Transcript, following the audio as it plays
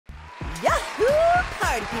Yahoo!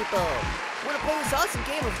 Party people! Wanna play this awesome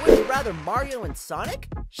game of Would You Rather Mario and Sonic?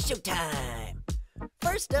 Showtime!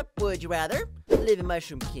 First up, would you rather live in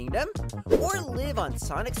Mushroom Kingdom or live on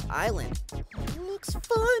Sonic's Island? Looks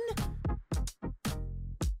fun!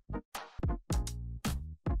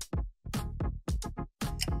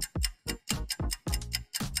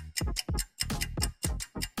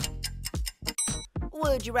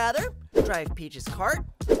 Would you rather drive Peach's cart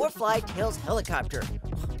or fly Tails' helicopter?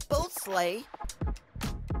 Both slay.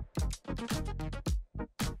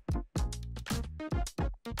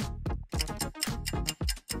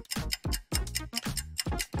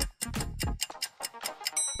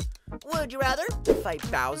 Would you rather fight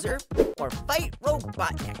Bowser or fight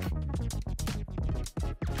Robotnik?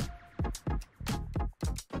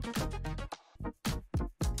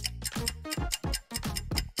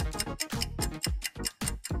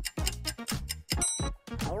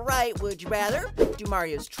 Alright, would you rather do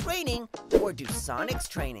Mario's training or do Sonic's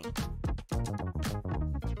training?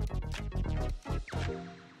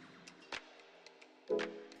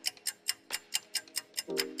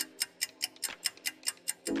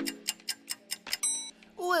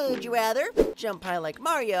 Would you rather jump high like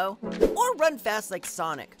Mario or run fast like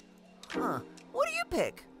Sonic? Huh, what do you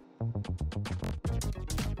pick?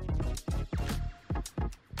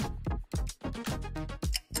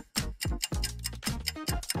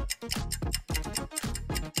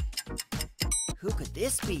 Who could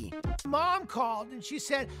this be? Mom called and she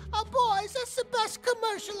said, "Oh boys, that's the best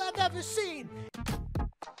commercial I've ever seen."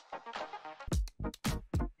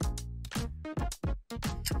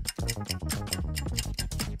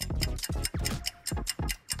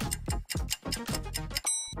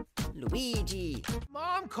 Luigi.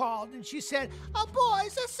 Mom called and she said, "Oh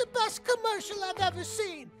boys, that's the best commercial I've ever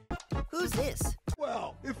seen." Who's this?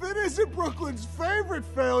 Well, if it isn't Brooklyn's favorite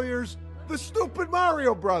failures, the stupid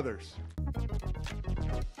Mario Brothers.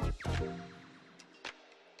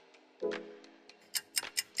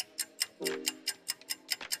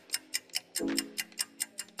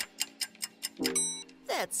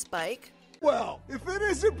 That's Spike. Well, if it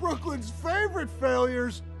isn't Brooklyn's favorite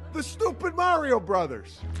failures, the stupid Mario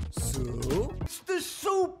Brothers. So? It's the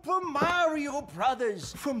Super Mario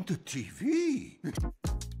Brothers from the TV.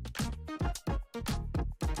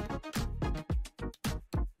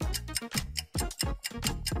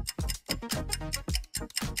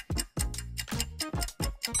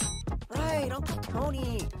 Right, Uncle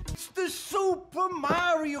Tony. It's the Super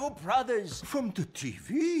Mario Brothers from the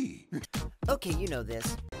TV. Okay, you know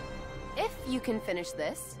this. If you can finish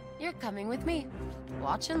this, you're coming with me.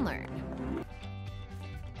 Watch and learn.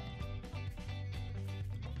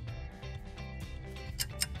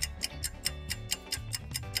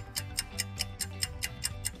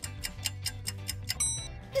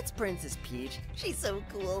 It's Princess Peach. She's so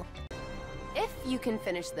cool. If you can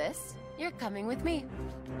finish this, you're coming with me.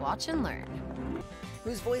 Watch and learn.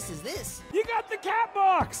 Whose voice is this? You got the cat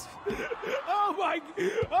box! Oh my...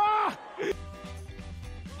 Ah!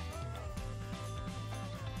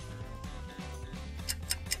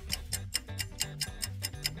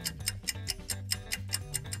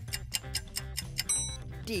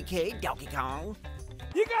 DK Donkey Kong.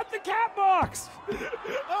 You got the cat box!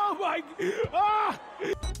 Oh my... Ah!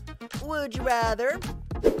 Would you rather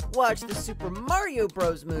watch the Super Mario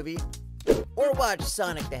Bros. Movie or watch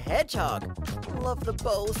Sonic the Hedgehog? Love the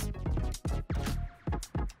both.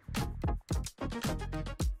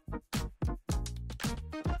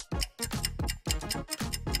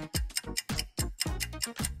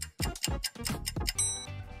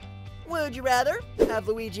 Would you rather have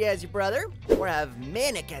Luigi as your brother or have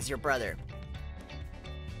Manic as your brother?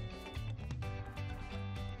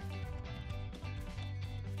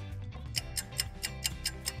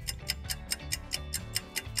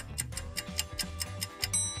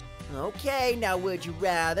 Okay, now would you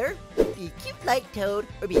rather be cute like Toad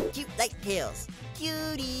or be cute like Tails?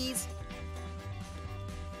 Cuties!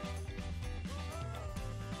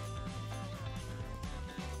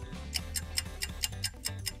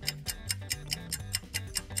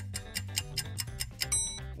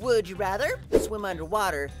 Would you rather swim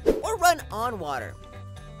underwater or run on water?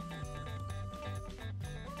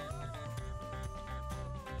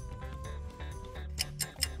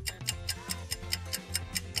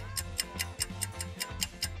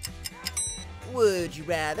 Would you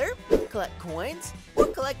rather collect coins or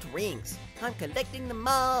collect rings? I'm collecting them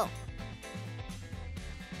all.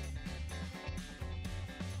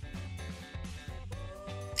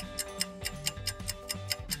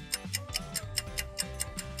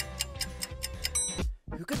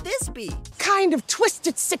 Who could this be? Kind of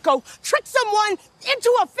twisted, sicko. Trick someone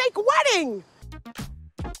into a fake wedding!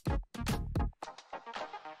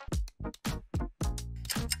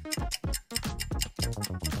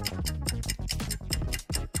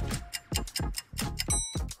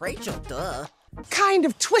 Rachel, duh. Kind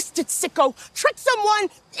of twisted sicko tricked someone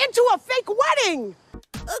into a fake wedding!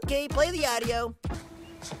 Okay, play the audio.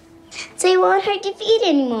 So you won't hurt your feet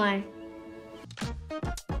anymore.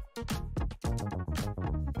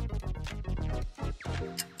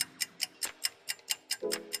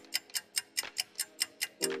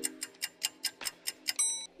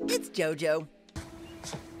 It's JoJo.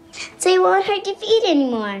 So you won't hurt your feet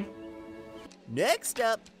anymore. Next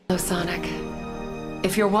up. Hello, Sonic.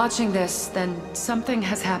 If you're watching this, then something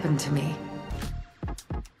has happened to me.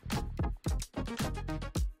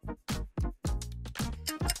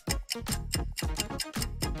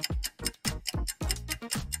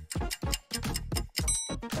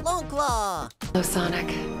 Longclaw. Hello, Sonic.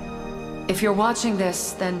 If you're watching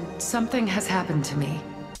this, then something has happened to me.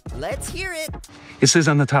 Let's hear it. It says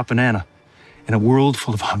on the top, banana, in a world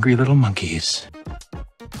full of hungry little monkeys.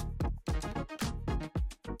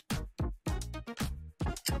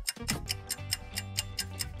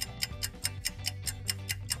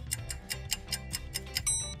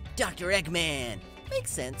 Dr. Eggman.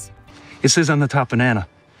 Makes sense. It says on the top, banana,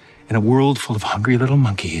 in a world full of hungry little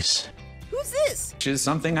monkeys. Who's this? Which is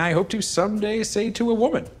something I hope to someday say to a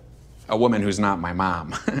woman. A woman who's not my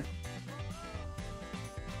mom.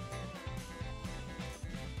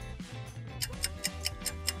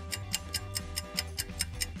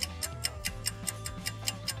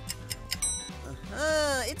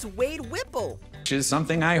 It's Wade Whipple. Which is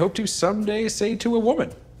something I hope to someday say to a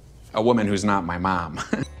woman. A woman who's not my mom.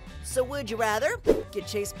 So would you rather get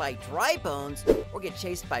chased by dry bones or get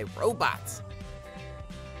chased by robots?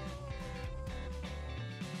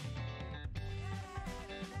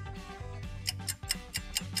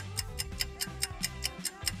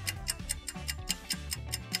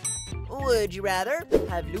 Would you rather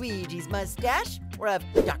have Luigi's mustache or have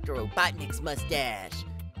Dr. Robotnik's mustache?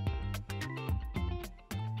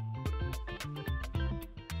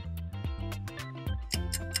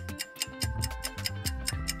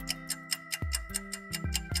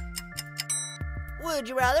 Would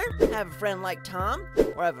you rather have a friend like Tom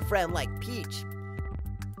or have a friend like Peach?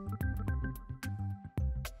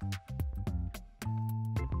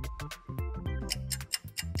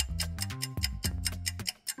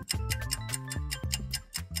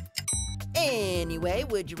 Anyway,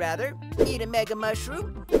 would you rather eat a mega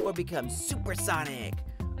mushroom or become supersonic?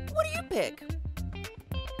 What do you pick?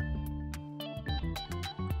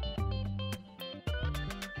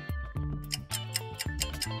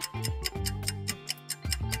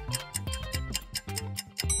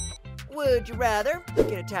 Would you rather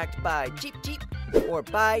get attacked by Cheep Cheep or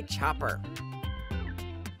by Chopper?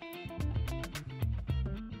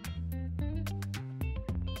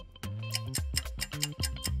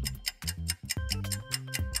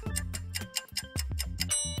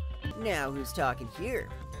 Now who's talking here?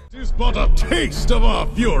 Tis but a taste of our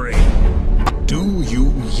fury. Do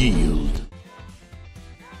you yield?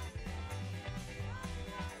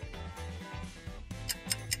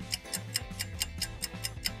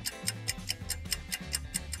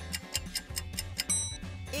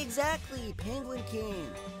 Exactly, Penguin King.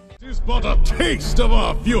 Tis but a taste of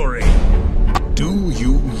our fury. Do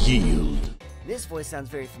you yield? This voice sounds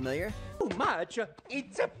very familiar. Too much.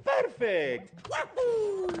 It's perfect.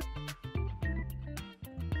 Wahoo!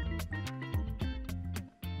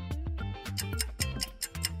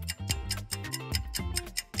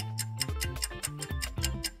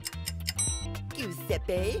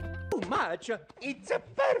 Giuseppe. Too much. It's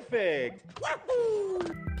perfect. Wahoo!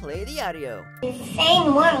 Play the audio. It's the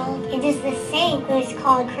same world, it is the same, but it's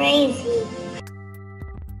called crazy.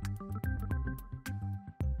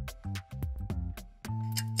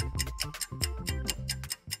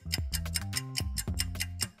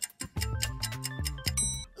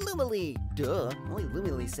 Lumily. Duh. Only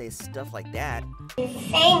Lumily says stuff like that. It's the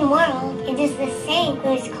same world, it is the same,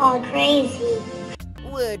 but it's called crazy.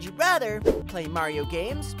 Would you rather play Mario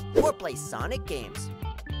games or play Sonic games?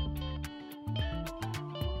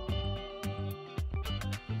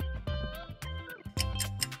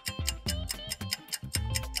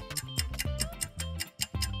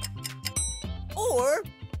 Or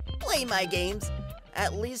play my games.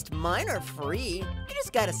 At least mine are free. You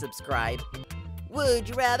just gotta subscribe. Would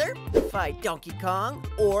you rather fight Donkey Kong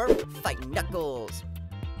or fight Knuckles?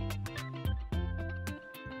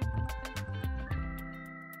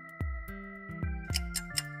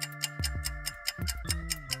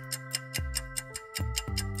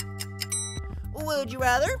 Would you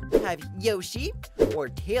rather have Yoshi or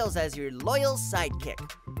Tails as your loyal sidekick?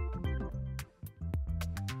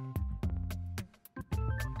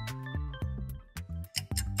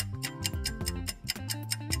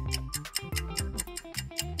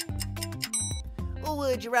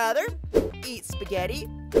 Would you rather eat spaghetti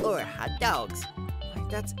or hot dogs?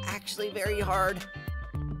 That's actually very hard.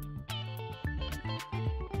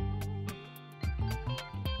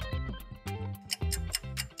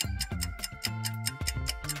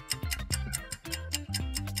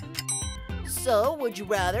 So, would you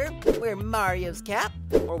rather wear Mario's cap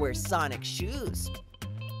or wear Sonic's shoes?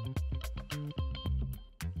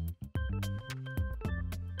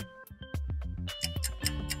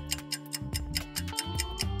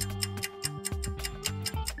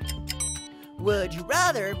 Would you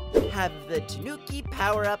rather have the Tanuki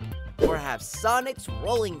power-up or have Sonic's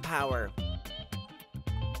rolling power?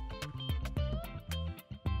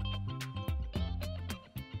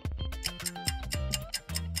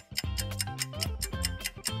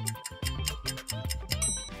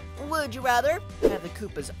 Would you rather have the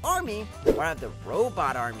Koopa's army or have the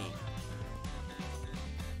robot army?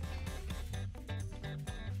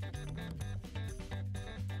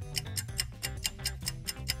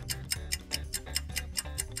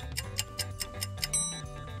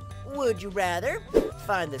 Would you rather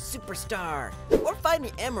find the superstar or find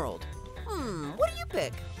the emerald? What do you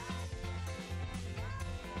pick?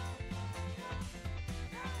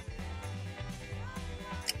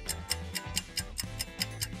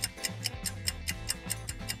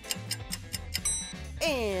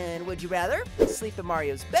 And would you rather sleep in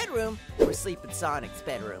Mario's bedroom or sleep in Sonic's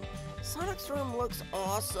bedroom? Sonic's room looks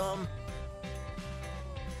awesome.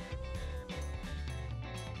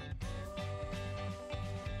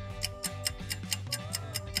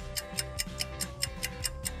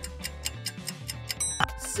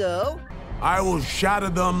 So? I will shatter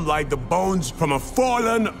them like the bones from a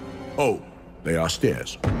fallen... Oh, they are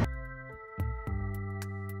stairs.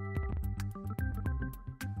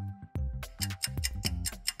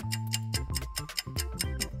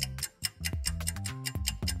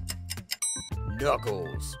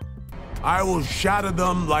 Knuckles. I will shatter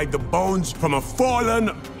them like the bones from a fallen...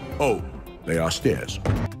 Oh, they are stairs.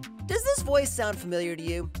 Does this voice sound familiar to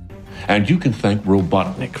you? And you can thank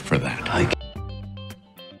Robotnik for that.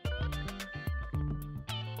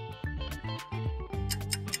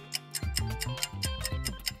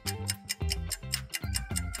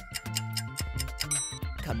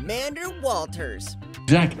 Commander Walters.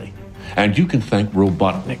 Exactly. And you can thank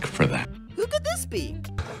Robotnik for that. Who could this be?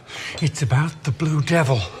 It's about the Blue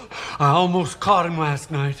Devil. I almost caught him last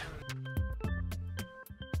night.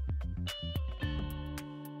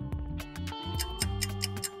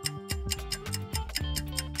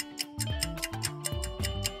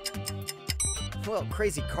 Well,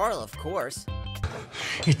 Crazy Carl, of course.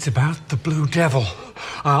 It's about the Blue Devil.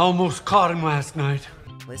 I almost caught him last night.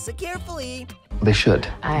 Listen carefully. They should.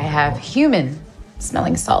 I have human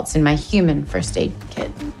smelling salts in my human first aid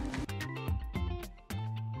kit.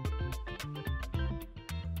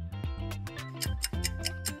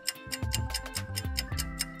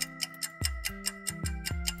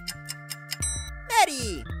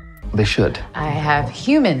 Maddie! They should. I have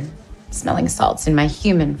human smelling salts in my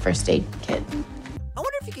human first aid kit. I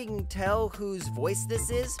wonder if you can tell whose voice this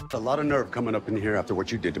is. A lot of nerve coming up in here after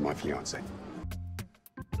what you did to my fiance.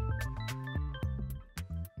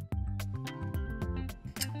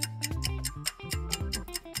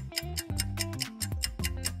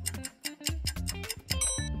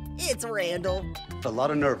 It's Randall. A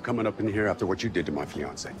lot of nerve coming up in here after what you did to my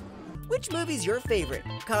fiance. Which movie's your favorite?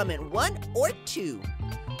 Comment 1 or 2.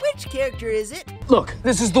 Which character is it? Look,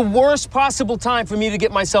 this is the worst possible time for me to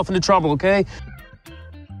get myself into trouble, okay?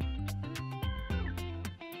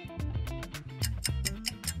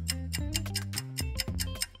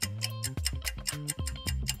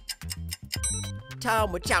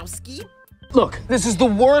 Tom Wachowski. Look, this is the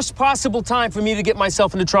worst possible time for me to get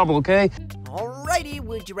myself into trouble, okay? Alrighty,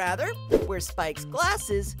 would you rather wear Spike's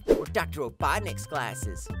glasses or Dr. Robotnik's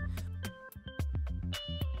glasses?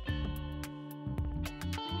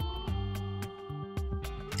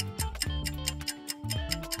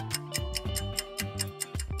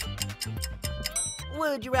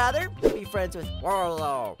 Would you rather be friends with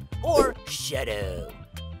Warlow or Shadow?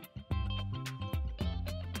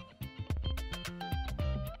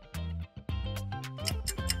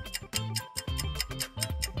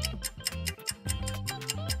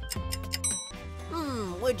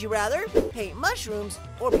 Would you rather hate mushrooms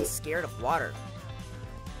or be scared of water?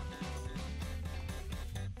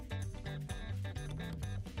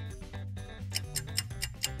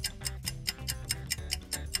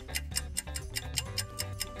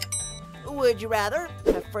 Would you rather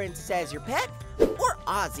have Francis as your pet or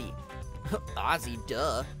Ozzy? Ozzy,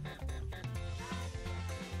 duh.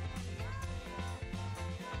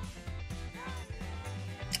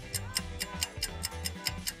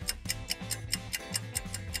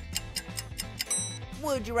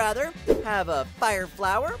 Would you rather have a fire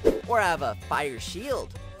flower or have a fire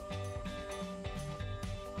shield?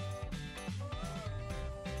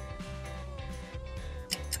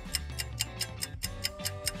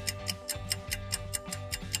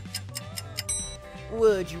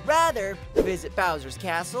 Would you rather visit Bowser's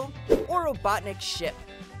castle or Robotnik's ship?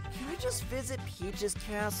 Can I just visit Peach's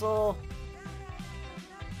castle?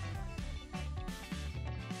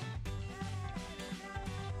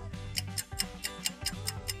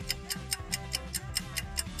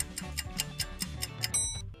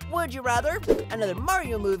 Would you rather another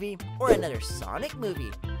Mario movie or another Sonic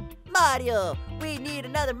movie? Mario! We need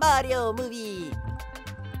another Mario movie!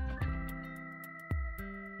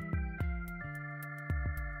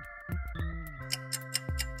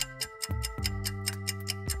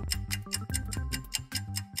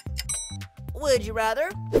 Would you rather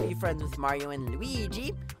be friends with Mario and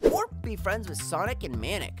Luigi or be friends with Sonic and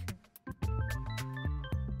Manic?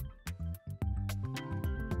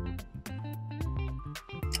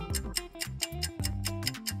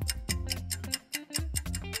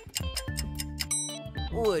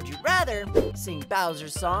 Would you rather sing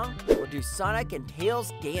Bowser's song or do Sonic and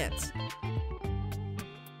Tails dance?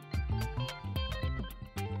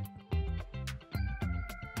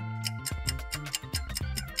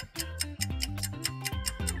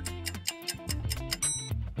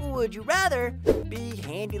 Would you rather be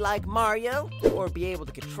handy like Mario or be able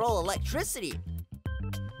to control electricity?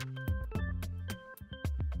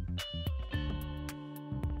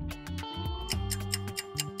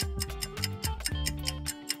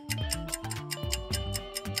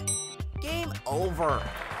 Game over.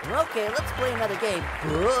 Okay, let's play another game,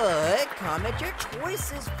 but comment your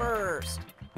choices first.